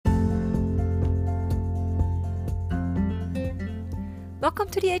Welcome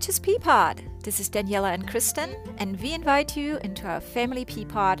to the HSP Pod. This is Daniela and Kristen, and we invite you into our family P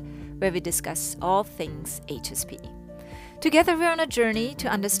Pod where we discuss all things HSP. Together, we're on a journey to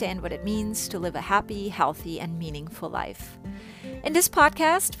understand what it means to live a happy, healthy, and meaningful life. In this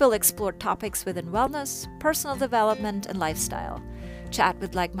podcast, we'll explore topics within wellness, personal development, and lifestyle, chat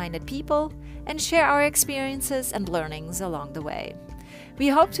with like-minded people, and share our experiences and learnings along the way. We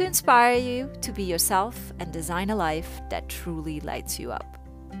hope to inspire you to be yourself and design a life that truly lights you up.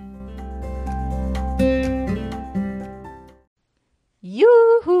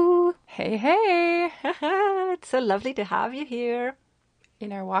 Yoo-hoo! Hey, hey! It's so lovely to have you here.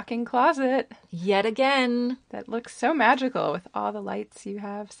 In our walk-in closet. Yet again. That looks so magical with all the lights you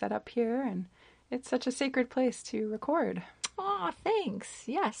have set up here, and it's such a sacred place to record. Oh, thanks.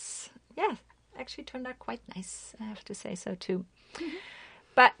 Yes. Yeah, actually turned out quite nice, I have to say so too. Mm-hmm.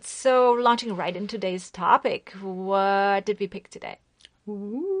 But so, launching right into today's topic, what did we pick today?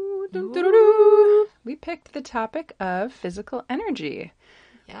 We picked the topic of physical energy.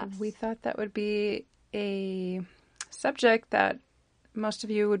 Yes. We thought that would be a subject that most of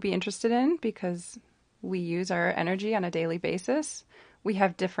you would be interested in because we use our energy on a daily basis. We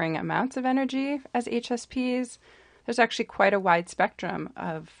have differing amounts of energy as HSPs. There's actually quite a wide spectrum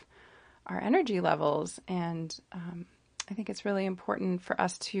of our energy levels, and I think it's really important for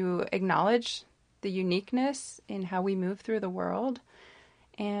us to acknowledge the uniqueness in how we move through the world.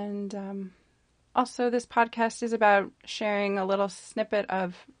 And also this podcast is about sharing a little snippet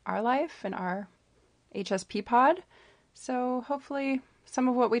of our life and our HSP pod. So hopefully some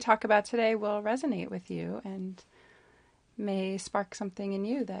of what we talk about today will resonate with you and may spark something in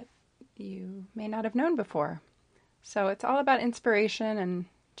you that you may not have known before. So it's all about inspiration and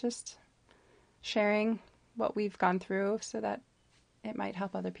just sharing what we've gone through so that it might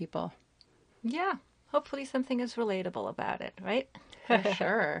help other people. Yeah, hopefully something is relatable about it, right? For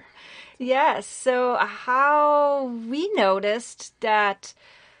sure. Yes, so how we noticed that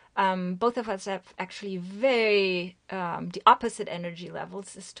both of us have actually very the opposite energy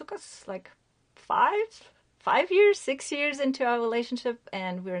levels. This took us like 5 years, 6 years into our relationship,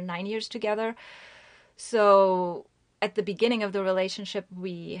 and we're 9 years together. So at the beginning of the relationship,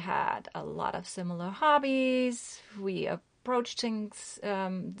 we had a lot of similar hobbies. We approached things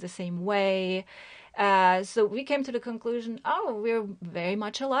the same way. So we came to the conclusion, we're very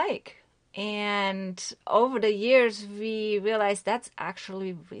much alike. And over the years, we realized that's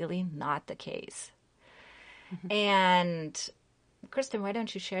actually really not the case. Mm-hmm. And Kristen, why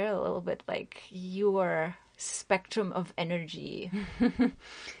don't you share a little bit like your spectrum of energy?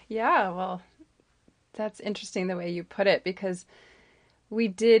 Yeah, well, that's interesting the way you put it, because we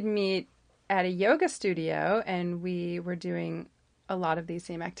did meet at a yoga studio and we were doing a lot of these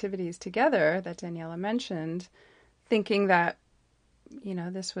same activities together that Daniela mentioned, thinking that,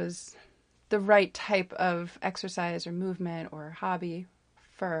 this was the right type of exercise or movement or hobby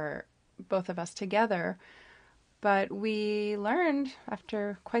for both of us together. But we learned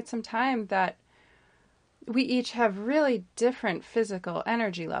after quite some time that we each have really different physical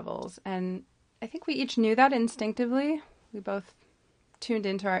energy levels, and I think we each knew that instinctively. We both tuned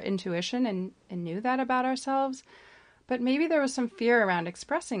into our intuition and knew that about ourselves. But maybe there was some fear around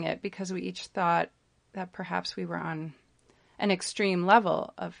expressing it because we each thought that perhaps we were on an extreme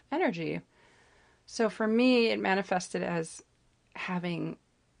level of energy. So for me, it manifested as having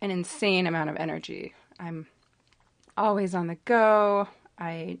an insane amount of energy. I'm always on the go.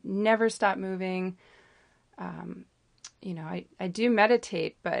 I never stop moving. I do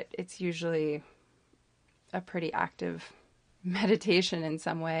meditate, but it's usually a pretty active meditation in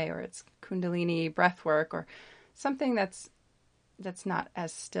some way, or it's Kundalini breath work or something that's not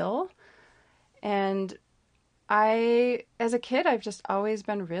as still. And as a kid, I've just always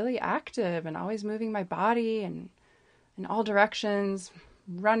been really active and always moving my body and in all directions,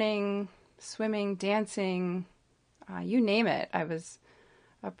 running, swimming, dancing, you name it. I was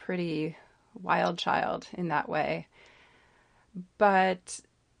a pretty wild child in that way. But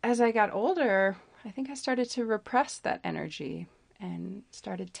as I got older, I think I started to repress that energy and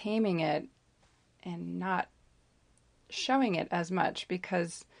started taming it and not showing it as much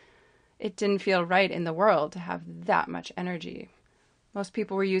because it didn't feel right in the world to have that much energy. Most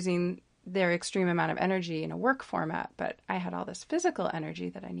people were using their extreme amount of energy in a work format, but I had all this physical energy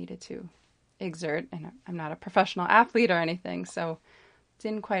that I needed to exert, and I'm not a professional athlete or anything, so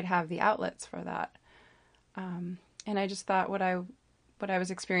didn't quite have the outlets for that. And I just thought what I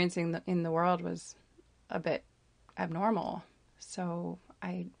was experiencing in the world was a bit abnormal. So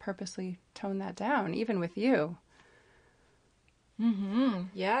I purposely toned that down, even with you. Mm-hmm.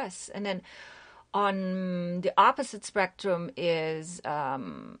 Yes. And then On the opposite spectrum is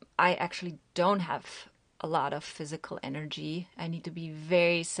I actually don't have a lot of physical energy. I need to be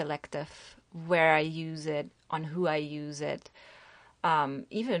very selective where I use it, on who I use it.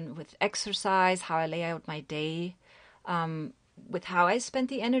 Even with exercise, how I lay out my day, with how I spend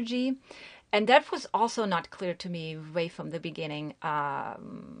the energy. And that was also not clear to me way from the beginning,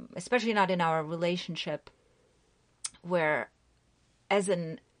 especially not in our relationship, where as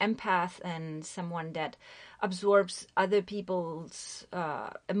an empath and someone that absorbs other people's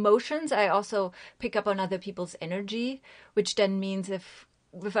emotions, I also pick up on other people's energy, which then means if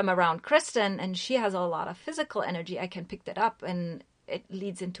I'm around Kristen and she has a lot of physical energy, I can pick that up, and it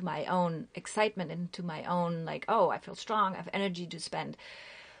leads into my own excitement, into my own like, oh, I feel strong, I have energy to spend.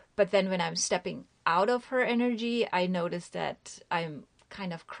 But then when I'm stepping out of her energy, I notice that I'm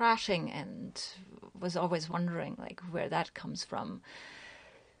kind of crashing, and was always wondering like where that comes from.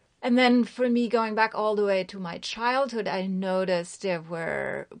 And then for me, going back all the way to my childhood, I noticed there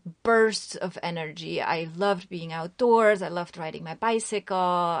were bursts of energy. I loved being outdoors. I loved riding my bicycle.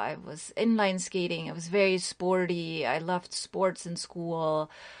 I was inline skating. I was very sporty. I loved sports in school.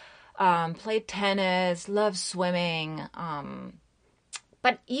 Played tennis, loved swimming.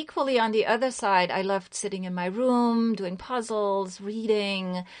 But equally on the other side, I loved sitting in my room, doing puzzles,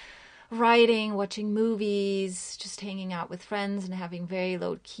 reading, writing, watching movies, just hanging out with friends and having very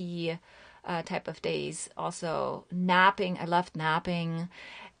low key type of days. Also napping. I loved napping.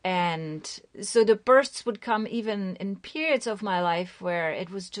 And so the bursts would come even in periods of my life where it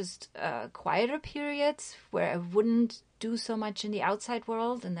was just quieter periods where I wouldn't do so much in the outside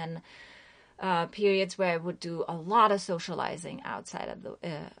world. And then periods where I would do a lot of socializing outside of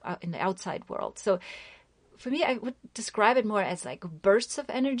in the outside world. So for me, I would describe it more as like bursts of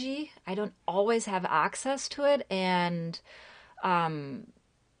energy. I don't always have access to it. And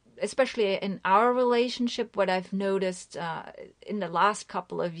especially in our relationship, what I've noticed in the last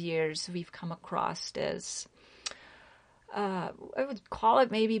couple of years, we've come across is, I would call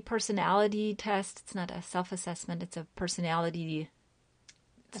it maybe personality test. It's not a self-assessment. It's a personality.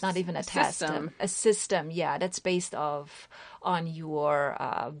 It's not even a test. System. A system, yeah, that's based on your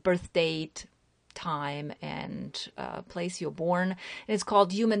birth date, time, and place you're born. And it's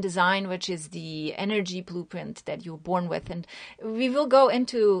called human design, which is the energy blueprint that you're born with. And we will go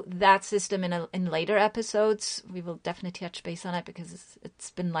into that system in later episodes. We will definitely touch base on it because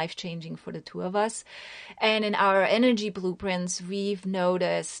it's been life-changing for the two of us. And in our energy blueprints, we've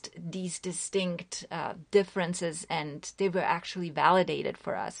noticed these distinct differences, and they were actually validated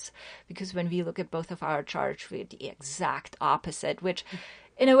for us because when we look at both of our charts, we're the exact opposite, which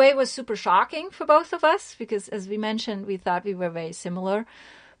in a way was super shocking for both of us because, as we mentioned, we thought we were very similar.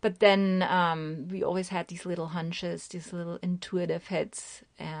 But then we always had these little hunches, these little intuitive hits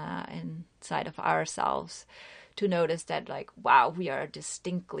inside of ourselves to notice that, like, wow, we are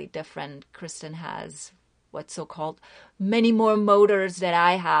distinctly different. Kristen has what's so-called many more motors that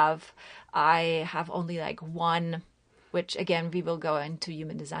I have. I have only like one, which, again, we will go into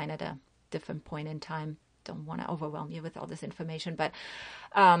human design at a different point in time. Don't want to overwhelm you with all this information, but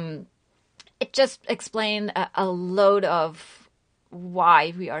it just explained a load of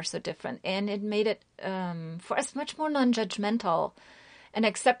why we are so different, and it made it for us much more non-judgmental and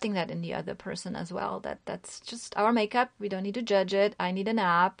accepting that in the other person as well, that's just our makeup. We don't need to judge it. I need a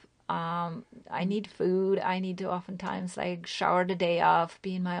nap. I need food. I need to oftentimes like shower the day off,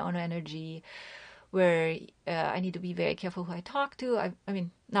 be in my own energy, where I need to be very careful who I talk to. I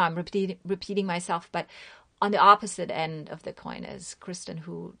mean, now I'm repeating myself, but on the opposite end of the coin is Kristen,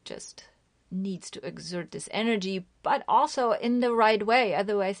 who just needs to exert this energy, but also in the right way.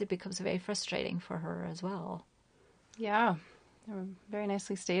 Otherwise, it becomes very frustrating for her as well. Yeah, very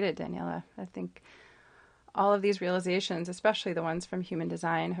nicely stated, Daniela. I think all of these realizations, especially the ones from human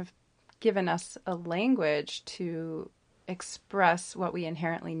design, have given us a language to express what we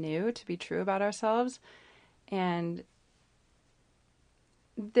inherently knew to be true about ourselves. And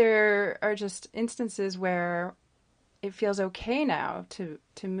there are just instances where it feels okay now to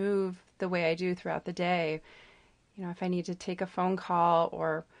move the way I do throughout the day. You know, if I need to take a phone call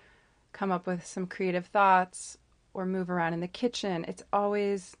or come up with some creative thoughts or move around in the kitchen, it's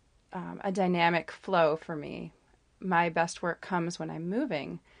always a dynamic flow for me. My best work comes when I'm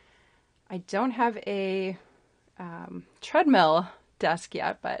moving. I don't have a treadmill desk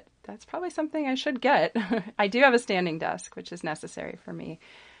yet, but that's probably something I should get. I do have a standing desk, which is necessary for me.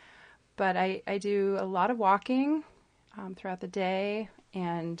 But I do a lot of walking throughout the day,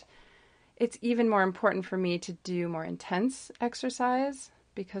 and it's even more important for me to do more intense exercise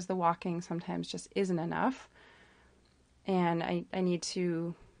because the walking sometimes just isn't enough. And I need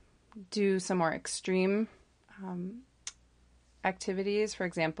to do some more extreme activities. For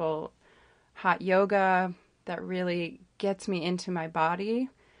example, hot yoga that really gets me into my body.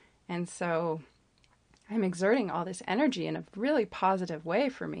 And so I'm exerting all this energy in a really positive way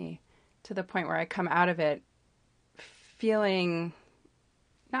for me, to the point where I come out of it feeling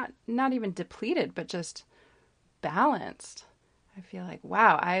not even depleted, but just balanced. I feel like,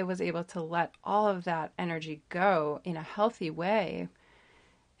 wow, I was able to let all of that energy go in a healthy way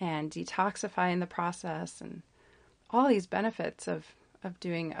and detoxify in the process, and all these benefits of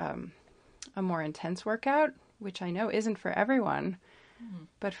doing a more intense workout, which I know isn't for everyone,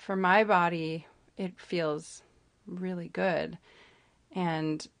 but for my body, it feels really good.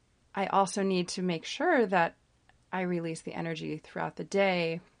 And I also need to make sure that I release the energy throughout the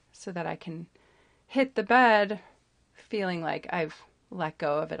day so that I can hit the bed feeling like I've let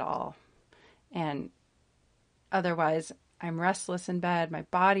go of it all. And otherwise, I'm restless in bed. My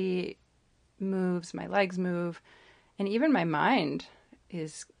body moves, my legs move, and even my mind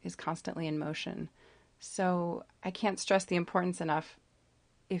is constantly in motion. So I can't stress the importance enough,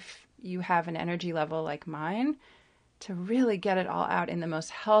 if you have an energy level like mine, to really get it all out in the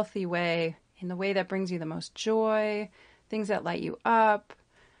most healthy way, in the way that brings you the most joy, things that light you up.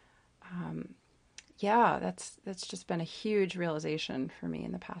 Yeah, that's just been a huge realization for me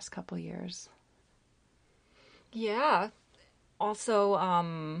in the past couple of years. Yeah.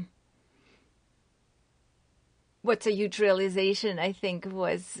 Also, what's a huge realization, I think,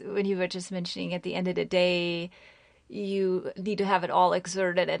 was when you were just mentioning at the end of the day, you need to have it all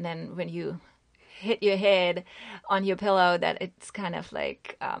exerted, and then when you hit your head on your pillow, that it's kind of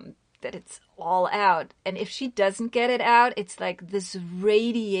like that it's all out. And if she doesn't get it out, it's like this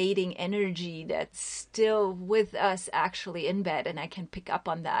radiating energy that's still with us actually in bed, and I can pick up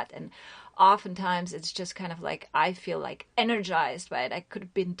on that. And oftentimes it's just kind of like I feel like energized by it. I could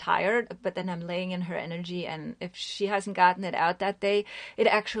have been tired, but then I'm laying in her energy, and if she hasn't gotten it out that day, it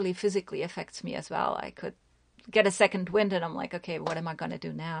actually physically affects me as well. I could get a second wind, and I'm like, okay, what am I going to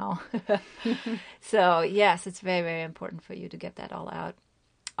do now? So yes, it's very, very important for you to get that all out.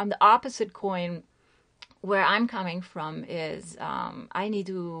 On the opposite coin, where I'm coming from is I need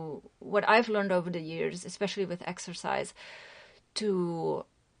to, what I've learned over the years, especially with exercise, to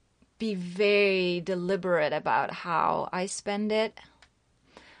be very deliberate about how I spend it.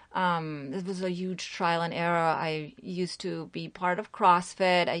 This was a huge trial and error. I used to be part of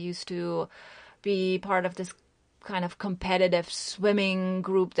CrossFit. I used to be part of this kind of competitive swimming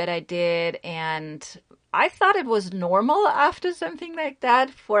group that I did, and I thought it was normal after something like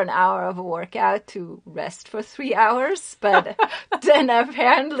that for an hour of a workout to rest for 3 hours, but then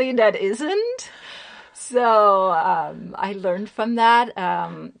apparently that isn't. So I learned from that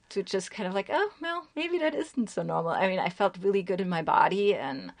to just kind of like, oh, well, maybe that isn't so normal. I mean, I felt really good in my body,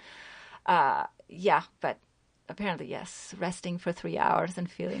 and yeah, but apparently, yes, resting for 3 hours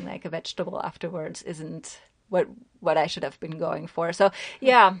and feeling like a vegetable afterwards isn't what I should have been going for. So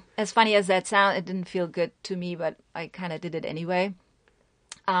yeah, as funny as that sounds, it didn't feel good to me, but I kind of did it anyway.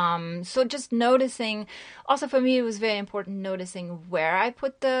 So just noticing, also for me, it was very important noticing where I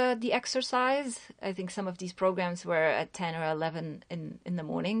put the exercise. I think some of these programs were at 10 or 11 in the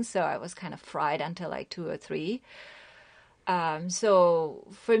morning, so I was kind of fried until like 2 or 3. So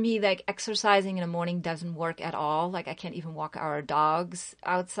for me, like exercising in the morning doesn't work at all. Like I can't even walk our dogs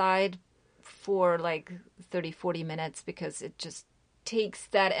outside for like 30, 40 minutes because it just takes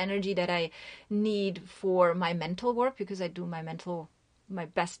that energy that I need for my mental work, because I do my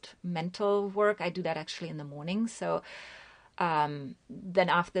best mental work. I do that actually in the morning. So then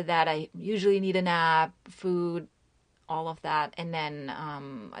after that, I usually need a nap, food, all of that. And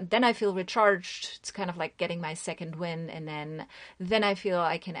then I feel recharged. It's kind of like getting my second wind. And then I feel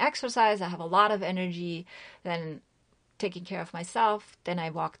I can exercise. I have a lot of energy. Then taking care of myself. Then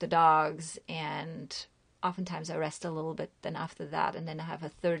I walk the dogs, and oftentimes I rest a little bit then after that, and then I have a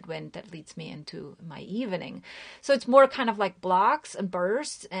third wind that leads me into my evening. So it's more kind of like blocks and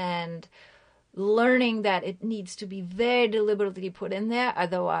bursts, and learning that it needs to be very deliberately put in there.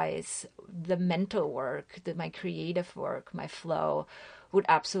 Otherwise, the mental work, my creative work, my flow would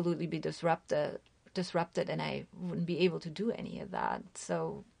absolutely be disrupted, and I wouldn't be able to do any of that.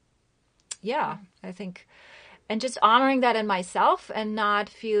 So yeah, I think... And just honoring that in myself and not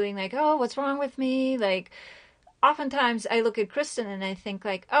feeling like, oh, what's wrong with me? Like, oftentimes I look at Kristen and I think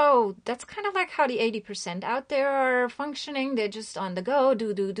like, oh, that's kind of like how the 80% out there are functioning. They're just on the go,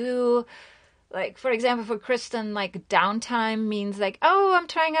 do. like, for example, for Kristen, like downtime means like, oh, I'm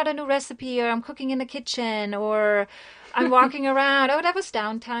trying out a new recipe, or I'm cooking in the kitchen, or I'm walking around. Oh, that was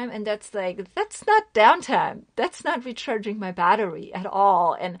downtime. And that's like, that's not downtime. That's not recharging my battery at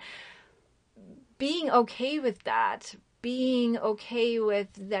all. And being okay with that, being okay with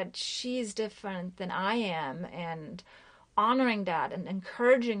that she's different than I am, and honoring that and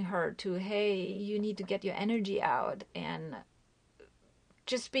encouraging her to, hey, you need to get your energy out, and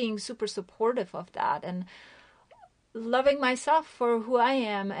just being super supportive of that, and loving myself for who I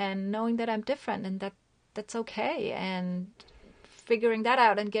am, and knowing that I'm different, and that's okay, and figuring that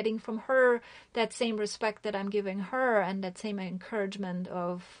out, and getting from her that same respect that I'm giving her, and that same encouragement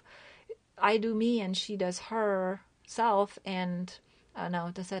of I do me and she does herself. And I don't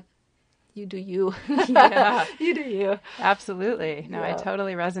know, does that, you do you. Yeah, You do you. absolutely. No, I Yeah.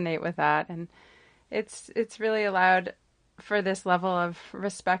 totally resonate with that. And it's really allowed for this level of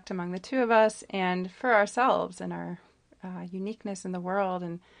respect among the two of us and for ourselves and our uniqueness in the world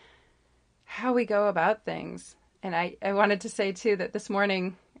and how we go about things. And I wanted to say, too, that this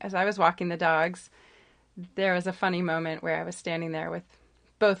morning, as I was walking the dogs, there was a funny moment where I was standing there with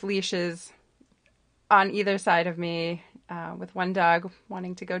both leashes on either side of me, with one dog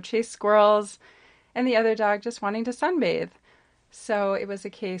wanting to go chase squirrels and the other dog just wanting to sunbathe. So it was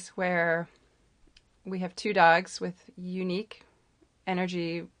a case where we have two dogs with unique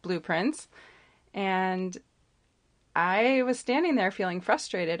energy blueprints, and I was standing there feeling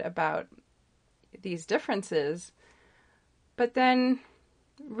frustrated about these differences, but then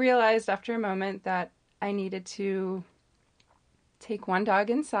realized after a moment that I needed to take one dog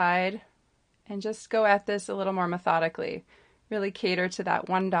inside and just go at this a little more methodically, really cater to that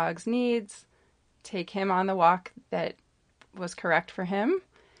one dog's needs, take him on the walk that was correct for him,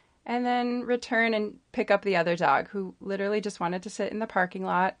 and then return and pick up the other dog who literally just wanted to sit in the parking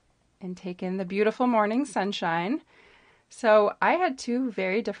lot and take in the beautiful morning sunshine. So I had two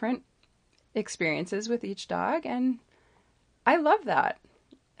very different experiences with each dog, and I love that.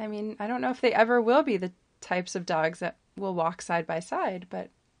 I mean, I don't know if they ever will be the types of dogs that will walk side by side, but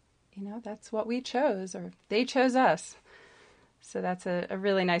you know, that's what we chose, or they chose us. So that's a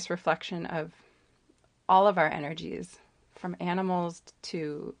really nice reflection of all of our energies, from animals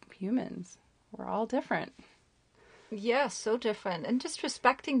to humans. We're all different. Yeah, so different. And just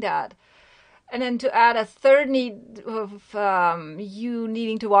respecting that. And then to add a third need of you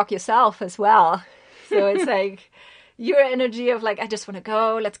needing to walk yourself as well. So it's like your energy of like, I just want to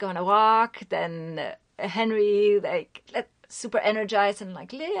go, let's go on a walk. Then Henry, like, super energized and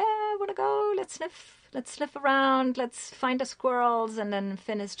like, yeah, I want to go, let's sniff around, let's find the squirrels. And then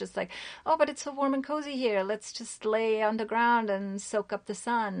Finn is just like, oh, but it's so warm and cozy here, let's just lay on the ground and soak up the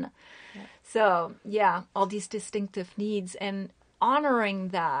sun. Yeah. So yeah, all these distinctive needs, and honoring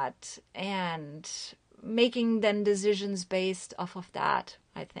that and making then decisions based off of that,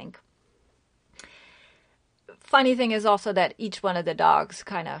 I think. Funny thing is also that each one of the dogs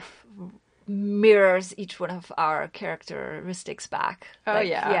kind of mirrors each one of our characteristics back. Oh, like,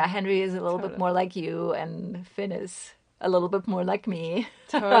 yeah. Yeah, Henry is a little Totally. bit more like you, and Finn is a little bit more like me.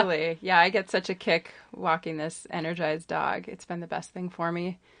 Totally. Yeah, I get such a kick walking this energized dog. It's been the best thing for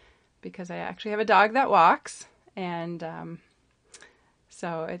me because I actually have a dog that walks, and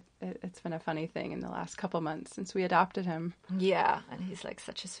so it's been a funny thing in the last couple months since we adopted him. Yeah, and he's like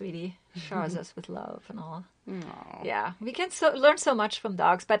such a sweetie. Showers us with love and all. Aww. Yeah, we can learn so much from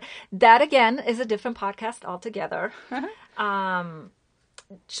dogs, but that again is a different podcast altogether.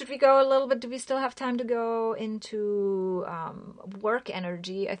 Should we go a little bit? Do we still have time to go into work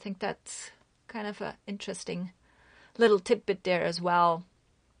energy? I think that's kind of an interesting little tidbit there as well.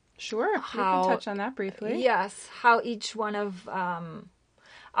 Sure, we can touch on that briefly. Yes, how each one of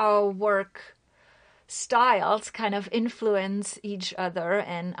our work styles kind of influence each other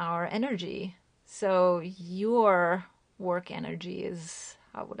and our energy. So your work energy is,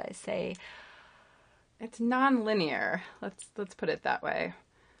 how would I say? It's non-linear. Let's put it that way.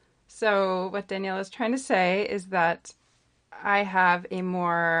 So what Danielle is trying to say is that I have a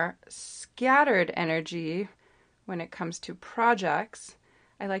more scattered energy when it comes to projects.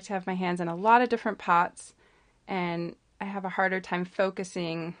 I like to have my hands in a lot of different pots, and I have a harder time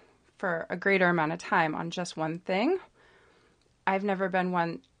focusing for a greater amount of time on just one thing. I've never been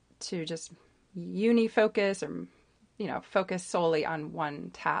one to just uni-focus or, focus solely on one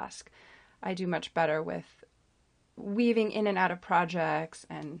task. I do much better with weaving in and out of projects,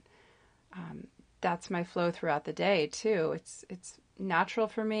 and that's my flow throughout the day too. It's natural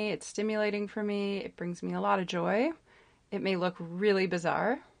for me. It's stimulating for me. It brings me a lot of joy. It may look really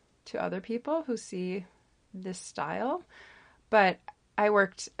bizarre to other people who see this style, but I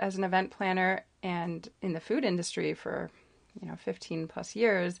worked as an event planner and in the food industry for, 15 plus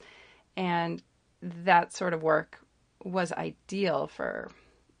years. And that sort of work was ideal for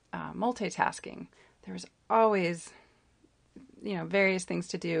multitasking. There was always, various things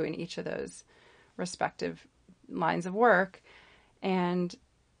to do in each of those respective lines of work. And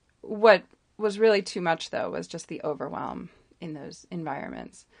what was really too much, though, was just the overwhelm in those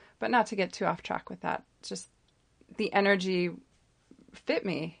environments. But not to get too off track with that, just the energy fit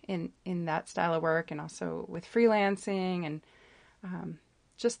me in that style of work, and also with freelancing, and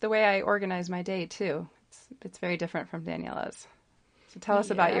just the way I organize my day too. It's very different from Daniela's. So tell us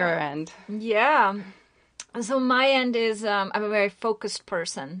about your end. Yeah. So my end is I'm a very focused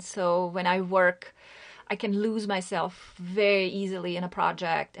person. So when I work, I can lose myself very easily in a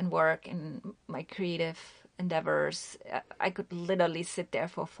project and work in my creative endeavors. I could literally sit there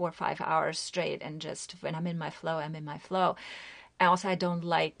for 4 or 5 hours straight, and just when I'm in my flow, I'm in my flow. And also, I don't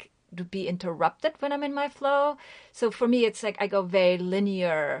like to be interrupted when I'm in my flow. So for me, it's like I go very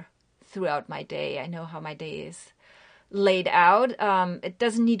linear throughout my day. I know how my day is laid out. It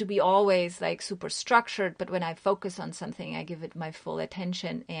doesn't need to be always like super structured, but when I focus on something, I give it my full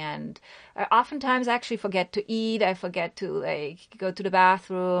attention. And I oftentimes actually forget to eat. I forget to like go to the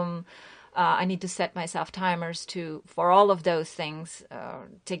bathroom. I need to set myself timers for all of those things.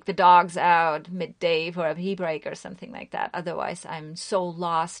 Take the dogs out midday for a pee break or something like that. Otherwise, I'm so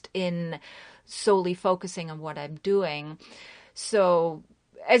lost in solely focusing on what I'm doing. So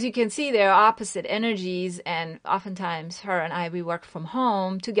as you can see, they're opposite energies, and oftentimes her and I, we work from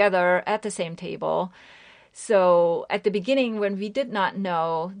home together at the same table. So at the beginning, when we did not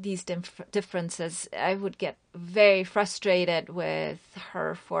know these differences, I would get very frustrated with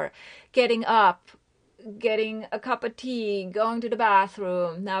her for getting up, getting a cup of tea, going to the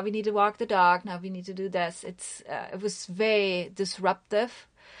bathroom. Now we need to walk the dog. Now we need to do this. It was very disruptive,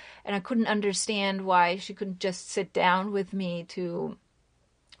 and I couldn't understand why she couldn't just sit down with me to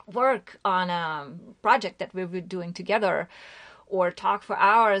work on a project that we were doing together, or talk for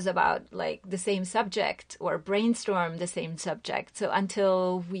hours about like the same subject, or brainstorm the same subject. So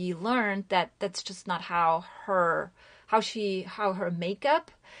until we learned that that's just not how her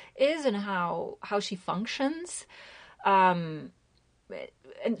makeup is, and how she functions. And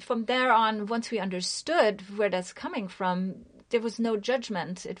from there on, once we understood where that's coming from, there was no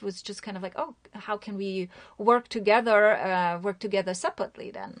judgment. It was just kind of like, oh, how can we work together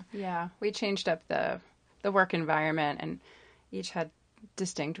separately then? Yeah, we changed up the work environment, and each had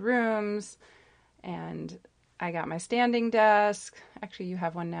distinct rooms, and I got my standing desk. Actually, you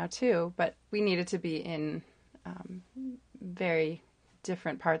have one now too, but we needed to be in very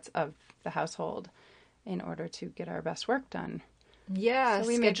different parts of the household in order to get our best work done. Yeah, so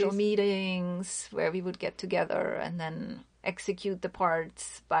we schedule meetings where we would get together and then execute the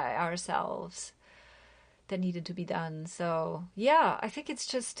parts by ourselves that needed to be done. So yeah, I think it's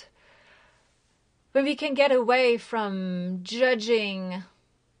just when we can get away from judging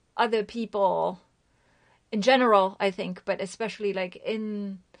other people in general, I think, but especially like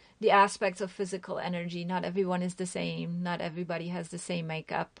in the aspects of physical energy, not everyone is the same. Not everybody has the same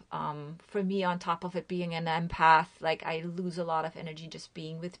makeup. For me, on top of it being an empath, like I lose a lot of energy just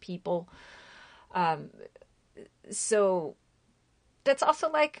being with people. So that's also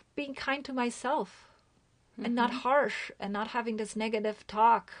like being kind to myself, and not harsh, and not having this negative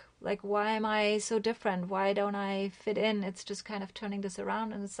talk. Like, why am I so different? Why don't I fit in? It's just kind of turning this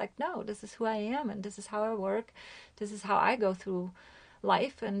around, and it's like, no, this is who I am, and this is how I work. This is how I go through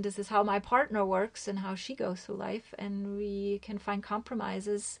life, and this is how my partner works and how she goes through life, and we can find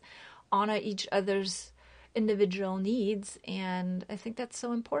compromises, honor each other's individual needs, and I think that's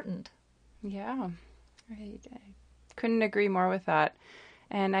so important. Yeah, right. I couldn't agree more with that.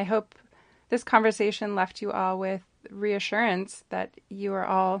 And I hope this conversation left you all with reassurance that you are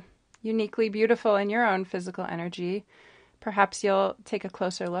all uniquely beautiful in your own physical energy. Perhaps you'll take a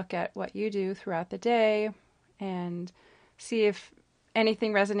closer look at what you do throughout the day and see if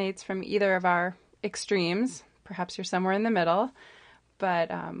anything resonates from either of our extremes. Perhaps you're somewhere in the middle,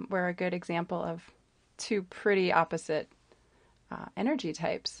 but we're a good example of two pretty opposite energy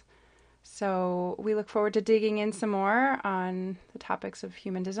types. So we look forward to digging in some more on the topics of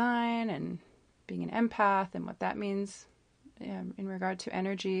human design and being an empath and what that means in regard to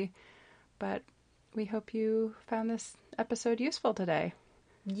energy. But we hope you found this episode useful today.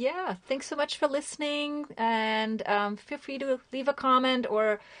 Yeah, thanks so much for listening, and feel free to leave a comment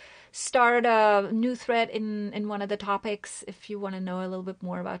or start a new thread in one of the topics if you want to know a little bit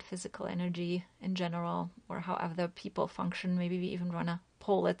more about physical energy in general or how other people function. Maybe we even run a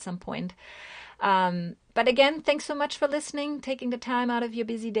poll at some point. But again, thanks so much for listening, taking the time out of your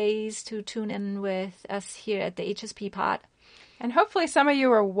busy days to tune in with us here at the HSP Pod. And hopefully some of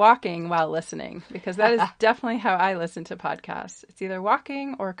you are walking while listening, because that is definitely how I listen to podcasts. It's either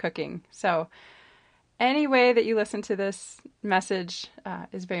walking or cooking. So any way that you listen to this message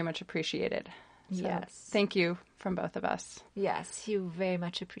is very much appreciated. So yes. Thank you from both of us. Yes, you very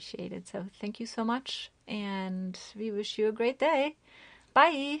much appreciated. So thank you so much. And we wish you a great day.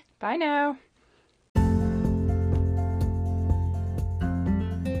 Bye. Bye now.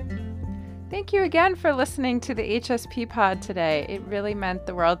 Thank you again for listening to the HSP Pod today. It really meant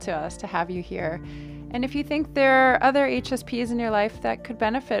the world to us to have you here. And if you think there are other HSPs in your life that could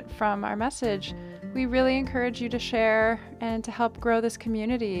benefit from our message, we really encourage you to share and to help grow this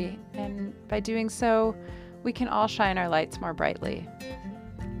community. And by doing so, we can all shine our lights more brightly.